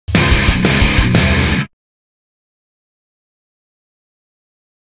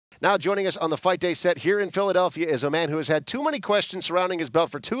Now joining us on the Fight Day set here in Philadelphia is a man who has had too many questions surrounding his belt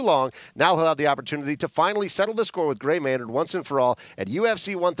for too long. Now he'll have the opportunity to finally settle the score with Gray Maynard once and for all at UFC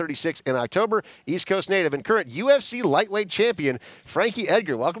 136 in October. East Coast native and current UFC lightweight champion, Frankie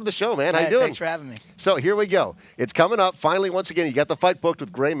Edgar. Welcome to the show, man. How you doing? Thanks for having me. So here we go. It's coming up. Finally, once again, you got the fight booked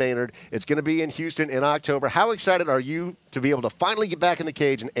with Gray Maynard. It's going to be in Houston in October. How excited are you to be able to finally get back in the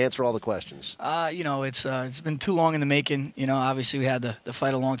cage and answer all the questions? It's been too long in the making. Obviously we had the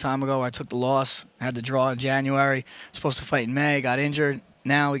fight a long time ago. I took the loss, had the draw in January. Supposed to fight in May, got injured.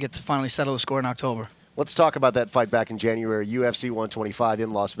 Now we get to finally settle the score in October. Let's talk about that fight back in January, UFC 125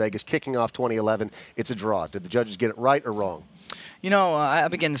 in Las Vegas, kicking off 2011. It's a draw. Did the judges get it right or wrong?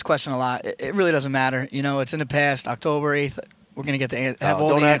 I've been getting this question a lot. It really doesn't matter. It's in the past. October 8th, we're going to get to have all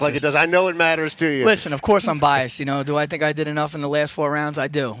the Don't act answers. like it does. I know it matters to you. Listen, of course I'm biased. Do I think I did enough in the last 4 rounds? I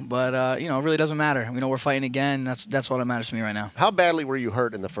do. But, it really doesn't matter. We're fighting again. That's all that matters to me right now. How badly were you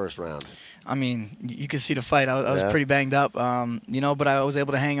hurt in the first round? I mean, you could see the fight. I was pretty banged up, but I was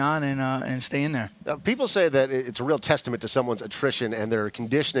able to hang on and stay in there. People say that it's a real testament to someone's attrition and their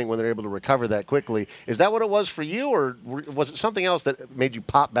conditioning when they're able to recover that quickly. Is that what it was for you, or was it something else that made you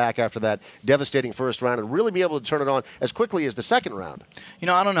pop back after that devastating first round and really be able to turn it on as quickly as the second round?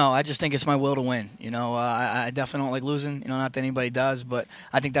 I don't know. I just think it's my will to win. I definitely don't like losing. Not that anybody does, but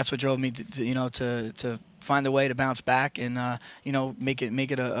I think that's what drove me to find a way to bounce back and make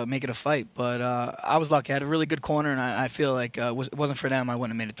it a fight. But I was lucky. I had a really good corner, and I feel like it wasn't for them, I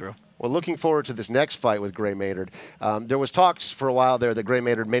wouldn't have made it through. Well, looking forward to this next fight with Gray Maynard. There was talks for a while there that Gray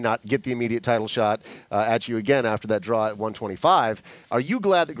Maynard may not get the immediate title shot at you again after that draw at 125. Are you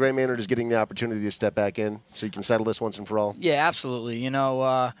glad that Gray Maynard is getting the opportunity to step back in so you can settle this once and for all? Yeah, absolutely.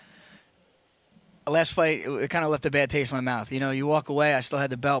 Last fight, it kind of left a bad taste in my mouth. You walk away, I still had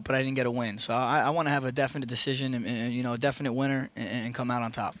the belt, but I didn't get a win. So I want to have a definite decision and a definite winner and come out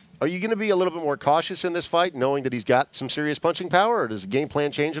on top. Are you going to be a little bit more cautious in this fight, knowing that he's got some serious punching power, or does the game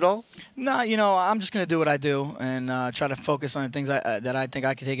plan change at all? No, I'm just going to do what I do and try to focus on the things that I think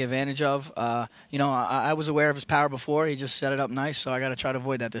I can take advantage of. I was aware of his power before. He just set it up nice, so I got to try to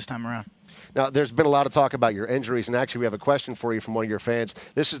avoid that this time around. Now, there's been a lot of talk about your injuries, and actually we have a question for you from one of your fans.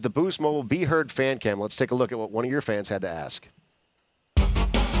 This is the Boost Mobile Be Heard fan cam. Let's take a look at what one of your fans had to ask.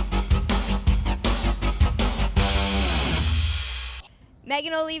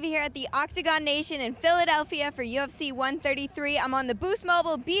 Megan O'Leary here at the Octagon Nation in Philadelphia for UFC 133. I'm on the Boost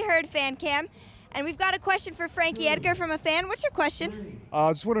Mobile Be Heard fan cam, and we've got a question for Frankie Edgar from a fan. What's your question?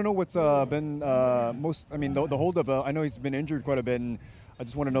 I just want to know what's been the holdup. I know he's been injured quite a bit, and I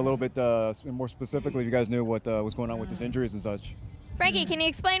just want to know a little bit more specifically if you guys knew what was going on with his injuries and such. Frankie, can you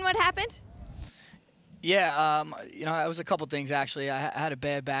explain what happened? Yeah, it was a couple things actually. I had a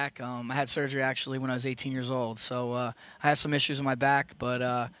bad back. I had surgery actually when I was 18 years old. So I had some issues in my back, but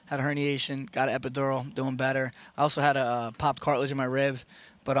had a herniation, got an epidural, doing better. I also had a popped cartilage in my ribs,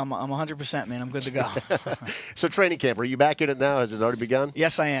 but I'm 100%, man. I'm good to go. So training camp, are you back in it now? Has it already begun?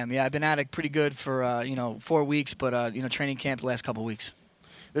 Yes, I am. Yeah, I've been at it pretty good for 4 weeks, but training camp the last couple weeks.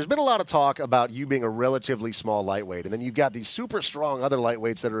 There's been a lot of talk about you being a relatively small lightweight, and then you've got these super strong other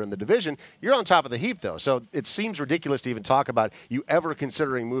lightweights that are in the division. You're on top of the heap, though, so it seems ridiculous to even talk about you ever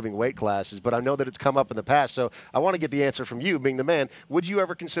considering moving weight classes, but I know that it's come up in the past, so I want to get the answer from you, being the man. Would you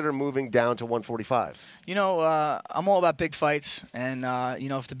ever consider moving down to 145? I'm all about big fights, and,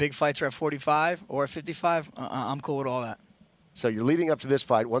 if the big fights are at 45 or at 55, I'm cool with all that. So you're leading up to this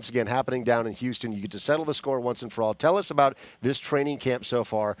fight, once again, happening down in Houston. You get to settle the score once and for all. Tell us about this training camp so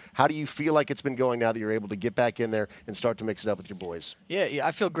far. How do you feel like it's been going now that you're able to get back in there and start to mix it up with your boys? Yeah,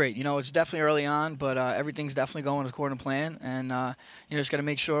 I feel great. It's definitely early on, but everything's definitely going according to plan. And, just got to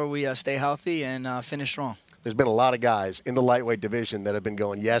make sure we stay healthy and finish strong. There's been a lot of guys in the lightweight division that have been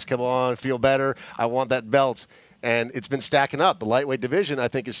going, yes, come on, feel better. I want that belt. And it's been stacking up. The lightweight division, I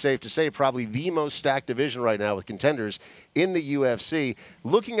think, is safe to say, probably the most stacked division right now with contenders in the UFC.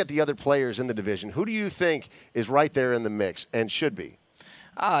 Looking at the other players in the division, who do you think is right there in the mix and should be?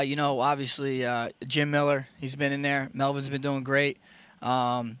 Obviously, Jim Miller, he's been in there. Melvin's been doing great.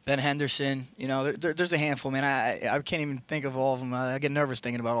 Ben Henderson, there's a handful, man. I can't even think of all of them. I get nervous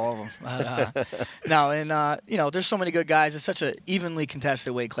thinking about all of them. There's so many good guys. It's such an evenly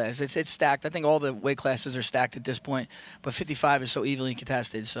contested weight class. It's stacked. I think all the weight classes are stacked at this point, but 55 is so evenly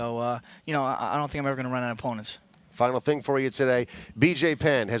contested. So, I don't think I'm ever going to run out of opponents. Final thing for you today, BJ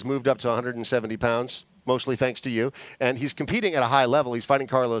Penn has moved up to 170 pounds. Mostly thanks to you. And he's competing at a high level. He's fighting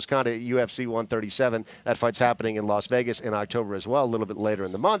Carlos Condit at UFC 137. That fight's happening in Las Vegas in October as well, a little bit later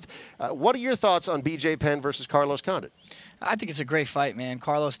in the month. What are your thoughts on BJ Penn versus Carlos Condit? I think it's a great fight, man.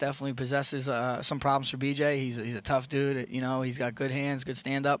 Carlos definitely possesses some problems for BJ. He's a tough dude. You know, he's got good hands, good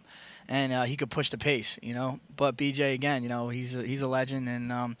stand-up, and he could push the pace, you know. But BJ, again, you know, he's a legend,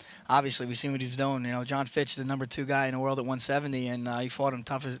 and obviously we've seen what he's doing. You know, John Fitch is the #2 guy in the world at 170, and he fought him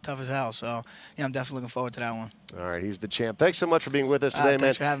tough as hell. So, yeah, I'm definitely looking forward to that one. All right, he's the champ. Thanks so much for being with us today, man.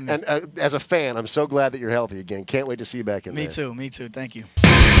 Thanks for having me. And as a fan, I'm so glad that you're healthy again. Can't wait to see you back in there. Me too. Thank you.